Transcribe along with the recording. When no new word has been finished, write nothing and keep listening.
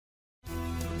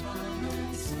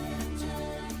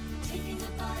Center, taking the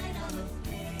bite out of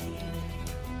pain.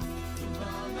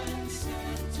 Raman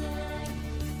Center.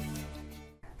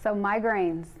 So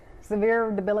migraines, severe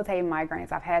debilitating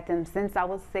migraines. I've had them since I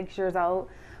was 6 years old,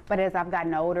 but as I've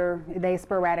gotten older, they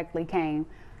sporadically came.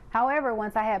 However,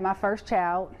 once I had my first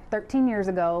child 13 years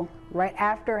ago, right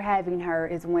after having her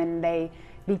is when they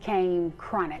became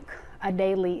chronic, a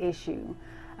daily issue.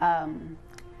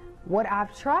 What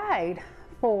I've tried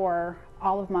for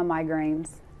all of my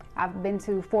migraines, I've been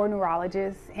to 4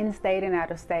 neurologists, in-state and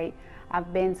out-of-state.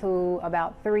 I've been to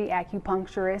about 3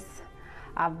 acupuncturists.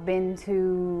 I've been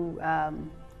to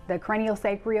the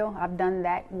CranioSacral. I've done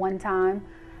that one time.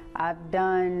 I've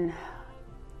done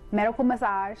medical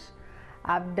massage.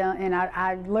 I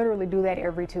literally do that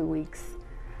every 2 weeks.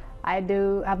 I've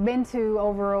been to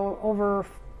over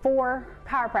 4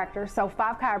 chiropractors, so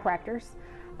 5 chiropractors.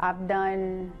 I've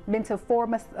been to 4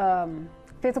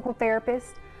 physical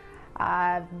therapists.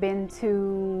 I've been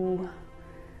to,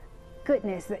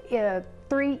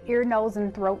 3 ear, nose,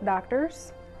 and throat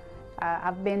doctors.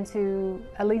 I've been to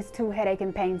at least 2 headache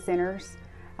and pain centers.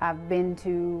 I've been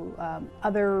to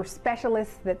other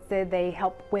specialists that said they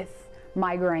help with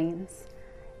migraines.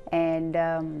 And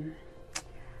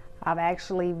I've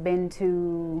actually been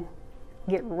to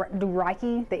do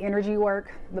Reiki, the energy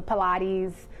work, the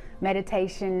Pilates,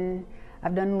 meditation.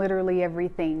 I've done literally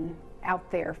everything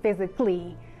out there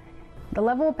physically. The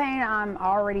level of pain I'm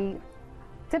already,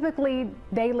 typically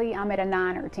daily, I'm at a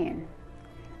 9 or 10.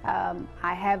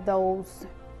 I have those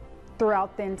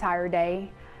throughout the entire day.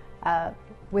 The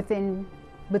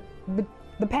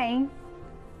pain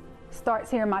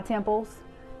starts here in my temples,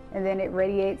 and then it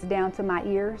radiates down to my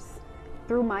ears,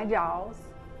 through my jaws.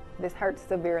 This hurts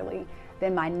severely.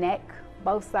 Then my neck,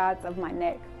 both sides of my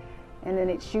neck, and then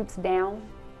it shoots down,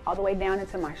 all the way down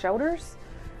into my shoulders,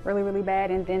 really, really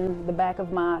bad, and then the back of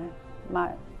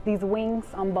these wings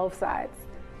on both sides.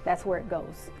 That's where it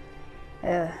goes.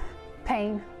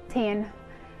 Pain, 10,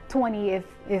 20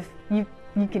 if you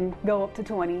can go up to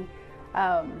 20.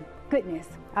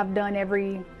 I've done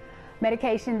every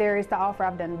medication there is to offer.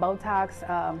 I've done Botox.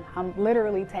 I'm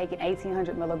literally taking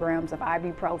 1,800 milligrams of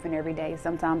ibuprofen every day.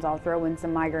 Sometimes I'll throw in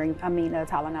some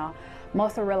Tylenol,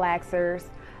 muscle relaxers.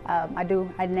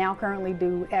 I now currently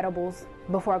do edibles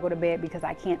before I go to bed because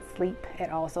I can't sleep at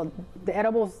all. So the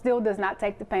edible still does not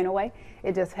take the pain away.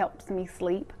 It just helps me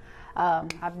sleep. I'm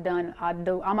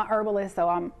a herbalist, so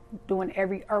I'm doing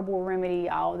every herbal remedy,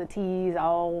 all the teas,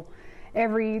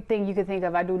 everything you can think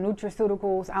of. I do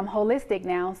nutraceuticals. I'm holistic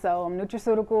now, so I'm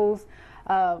nutraceuticals,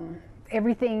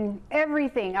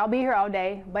 everything. I'll be here all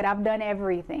day, but I've done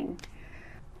everything.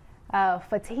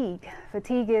 Fatigue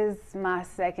is my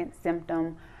second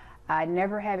symptom. I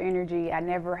never have energy. I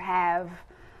never have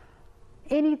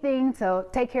anything to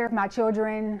take care of my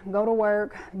children, go to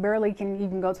work, barely can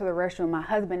even go to the restroom. My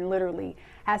husband literally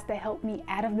has to help me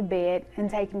out of the bed and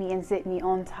take me and sit me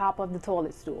on top of the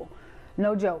toilet stool.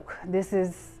 No joke. This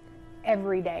is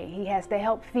every day. He has to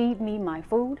help feed me my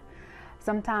food.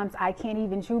 Sometimes I can't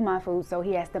even chew my food, so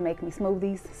he has to make me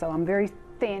smoothies. So I'm very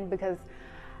thin because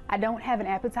I don't have an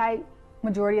appetite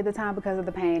majority of the time because of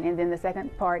the pain. And then the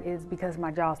second part is because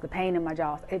my jaws, the pain in my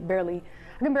jaws. I can barely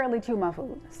chew my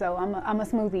food. So I'm a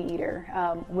smoothie eater,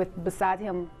 besides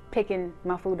him picking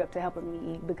my food up to help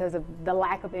me eat because of the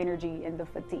lack of energy and the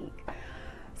fatigue.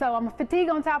 So I'm fatigue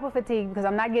on top of fatigue because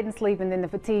I'm not getting sleep, and then the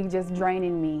fatigue just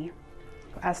draining me.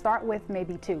 I start with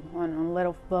maybe 2 on a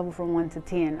little level from 1 to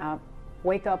 10. I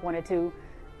wake up on a 2.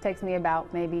 Takes me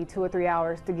about maybe 2 or 3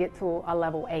 hours to get to a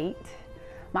level 8.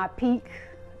 My peak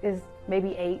is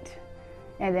maybe 8,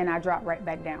 and then I drop right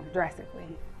back down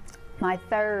drastically. My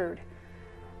third,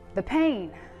 the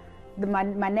pain, my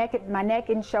neck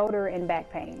and shoulder and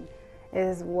back pain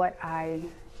is what I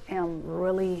am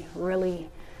really, really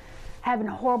having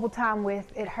a horrible time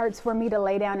with. It hurts for me to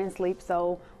lay down and sleep,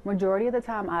 so majority of the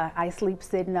time I sleep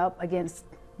sitting up against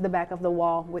the back of the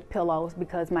wall with pillows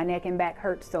because my neck and back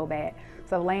hurt so bad.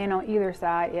 So laying on either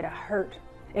side, it hurt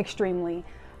extremely.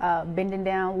 Bending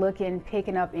down, looking,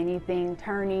 picking up anything,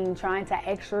 turning, trying to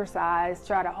exercise,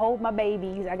 try to hold my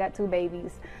babies. I got 2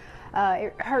 babies.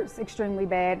 It hurts extremely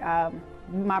bad.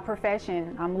 My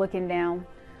profession, I'm looking down,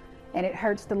 and it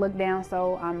hurts to look down,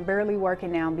 so I'm barely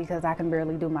working now because I can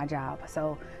barely do my job.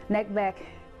 So neck, back,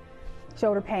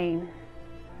 shoulder pain,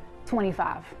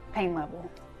 25 pain level,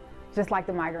 just like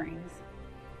the migraines.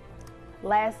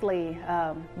 Lastly,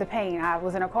 the pain. I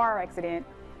was in a car accident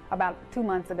about 2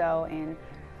 months ago, and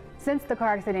since the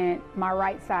car accident, my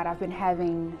right side, I've been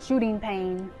having shooting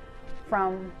pain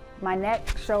from my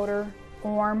neck, shoulder,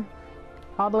 arm,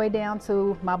 all the way down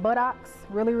to my buttocks,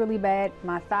 really, really bad,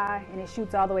 my thigh, and it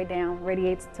shoots all the way down,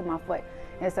 radiates to my foot.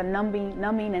 It's a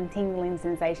numbing and tingling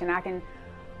sensation. I can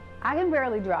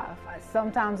barely drive.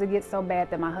 Sometimes it gets so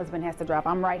bad that my husband has to drive.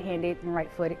 I'm right-handed and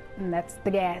right-footed, and that's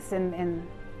the gas and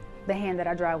the hand that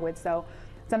I drive with. So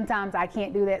sometimes I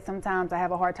can't do that. Sometimes I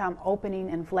have a hard time opening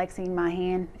and flexing my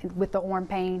hand with the arm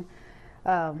pain.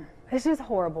 It's just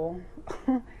horrible.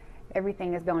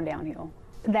 Everything is going downhill.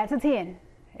 That's a 10.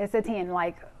 It's a 10.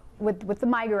 Like with the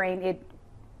migraine, it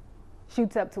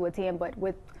shoots up to a 10, but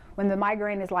when the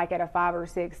migraine is like at a 5 or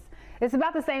 6, it's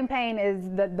about the same pain as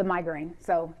the migraine.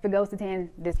 So if it goes to 10,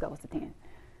 this goes to 10.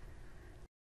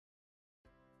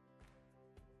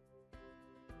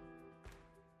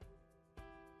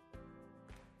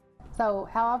 So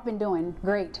how I've been doing,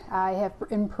 great. I have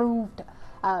improved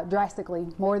drastically,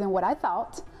 more than what I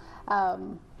thought.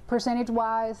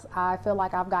 Percentage-wise, I feel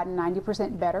like I've gotten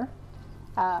 90% better.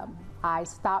 I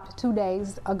stopped 2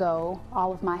 days ago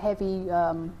all of my heavy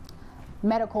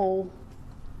medical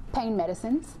pain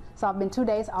medicines. So I've been 2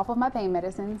 days off of my pain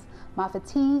medicines. My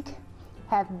fatigue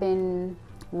have been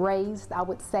raised, I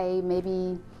would say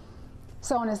maybe,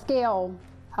 so on a scale,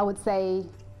 I would say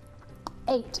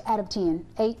 8 out of 10.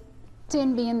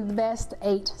 10 being the best,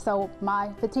 8. So my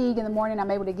fatigue in the morning,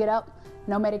 I'm able to get up,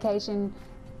 no medication,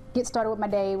 get started with my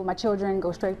day, with my children,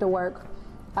 go straight to work.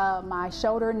 My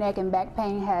shoulder, neck, and back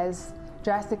pain has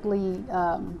drastically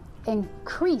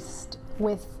increased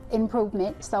with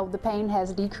improvement. So the pain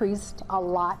has decreased a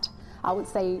lot. I would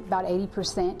say about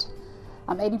 80%.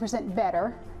 I'm 80%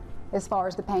 better as far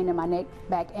as the pain in my neck,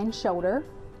 back, and shoulder.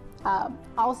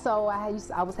 Also,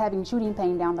 I was having shooting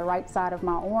pain down the right side of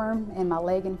my arm and my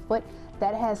leg and foot.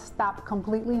 That has stopped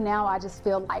completely now. I just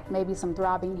feel like maybe some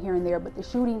throbbing here and there, but the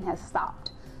shooting has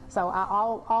stopped. So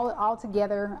all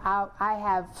together, I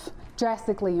have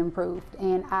drastically improved.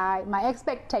 And my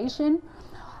expectation,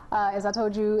 as I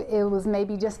told you, it was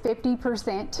maybe just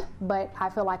 50%, but I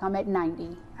feel like I'm at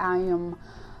 90.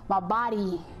 My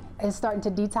body is starting to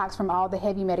detox from all the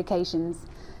heavy medications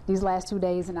these last 2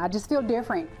 days, and I just feel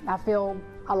different. I feel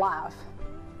alive.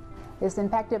 It's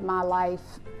impacted my life.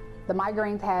 The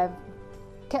migraines have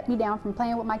kept me down from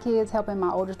playing with my kids, helping my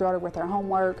oldest daughter with her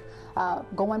homework,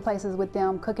 going places with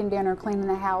them, cooking dinner, cleaning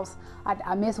the house.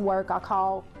 I miss work. I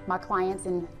call my clients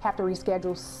and have to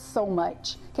reschedule so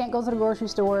much. Can't go to the grocery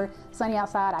store, sunny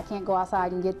outside. I can't go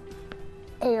outside and get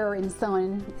air and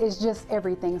sun. It's just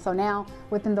everything. So now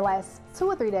within the last 2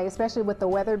 or 3 days, especially with the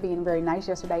weather being very nice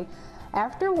yesterday,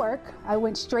 after work, I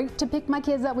went straight to pick my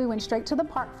kids up. We went straight to the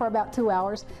park for about 2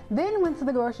 hours, then went to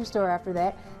the grocery store after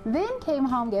that, then came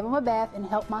home, gave him a bath, and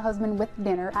helped my husband with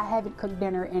dinner. I haven't cooked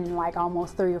dinner in like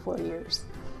almost 3 or 4 years.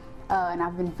 And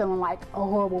I've been feeling like a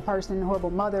horrible person, horrible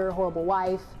mother, horrible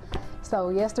wife. So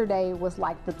yesterday was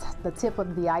like the tip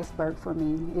of the iceberg for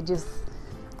me. It just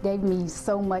gave me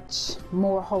so much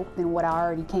more hope than what I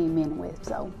already came in with.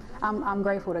 So I'm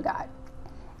grateful to God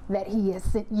that He has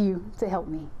sent you to help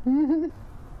me.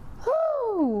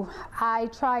 Whew. I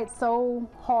tried so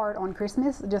hard on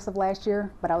Christmas just of last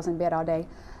year, but I was in bed all day.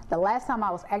 The last time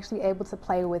I was actually able to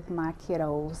play with my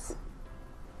kiddos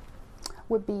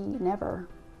would be never.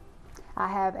 I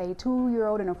have a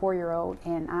 2-year-old and a 4-year-old,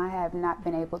 and I have not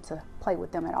been able to play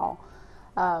with them at all.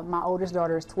 My oldest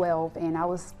daughter is 12, and I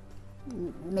was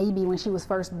maybe when she was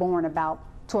first born about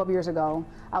 12 years ago,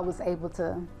 I was able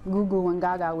to goo-goo and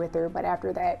gaga with her, but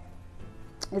after that,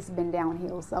 it's been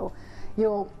downhill. So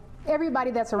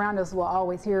everybody that's around us will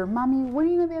always hear, Mommy, when are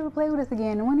you gonna be able to play with us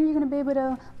again? When are you gonna be able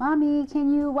to, Mommy,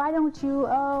 can you, why don't you,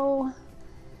 oh.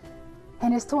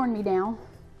 And it's torn me down,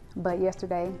 but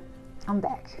yesterday, I'm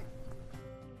back.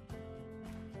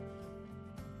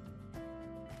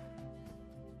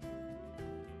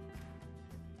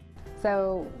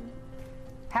 So,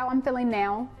 how I'm feeling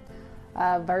now,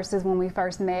 versus when we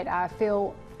first met, I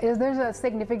feel there's a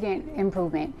significant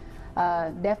improvement.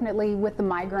 Definitely with the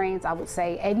migraines, I would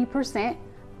say 80%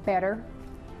 better.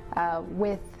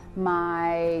 With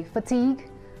my fatigue,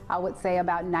 I would say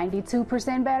about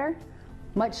 92% better.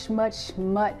 Much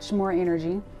more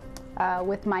energy.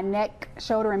 With my neck,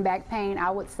 shoulder, and back pain, I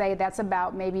would say that's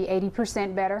about maybe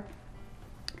 80% better.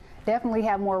 Definitely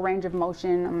have more range of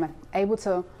motion. I'm able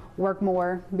to work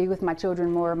more, be with my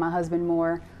children more, my husband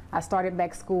more. I started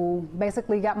back school,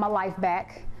 basically got my life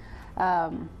back.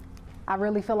 I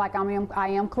really feel like I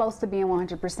am close to being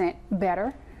 100%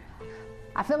 better.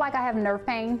 I feel like I have nerve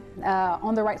pain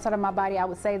on the right side of my body. I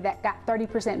would say that got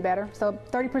 30% better, so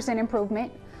 30%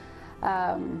 improvement.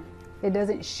 It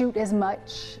doesn't shoot as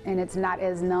much, and it's not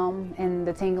as numb and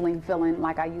the tingling feeling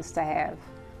like I used to have.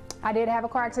 I did have a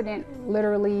car accident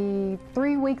literally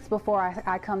 3 weeks before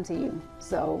I come to you.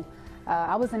 So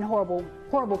I was in horrible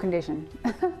condition.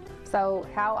 So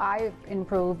how I've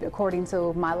improved according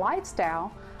to my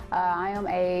lifestyle, I am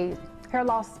a hair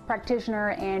loss practitioner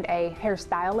and a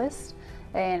hairstylist,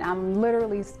 and I'm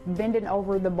literally bending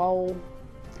over the bowl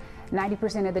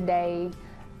 90% of the day,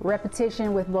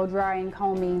 repetition with blow drying,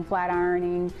 combing, flat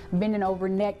ironing, bending over,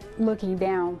 neck looking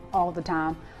down all the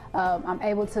time. I'm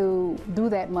able to do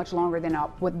that much longer than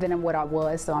what I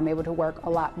was, so I'm able to work a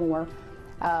lot more.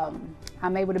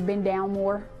 I'm able to bend down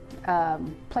more,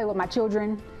 play with my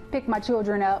children, pick my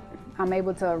children up. I'm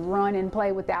able to run and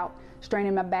play without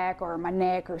straining my back or my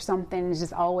neck or something. It's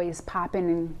just always popping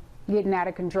and getting out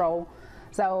of control.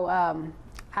 So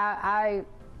I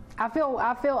feel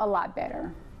a lot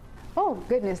better. Oh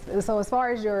goodness, so as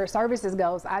far as your services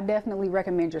goes, I definitely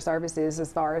recommend your services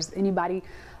as far as anybody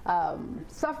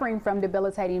suffering from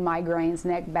debilitating migraines,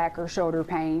 neck, back, or shoulder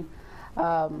pain,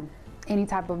 any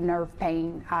type of nerve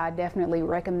pain. I definitely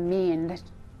recommend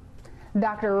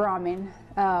Dr. Raman.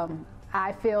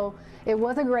 I feel it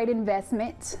was a great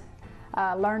investment.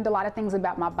 Learned a lot of things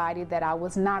about my body that I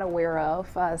was not aware of,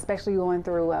 especially going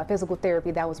through physical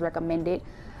therapy that was recommended.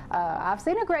 I've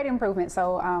seen a great improvement,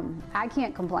 so I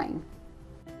can't complain.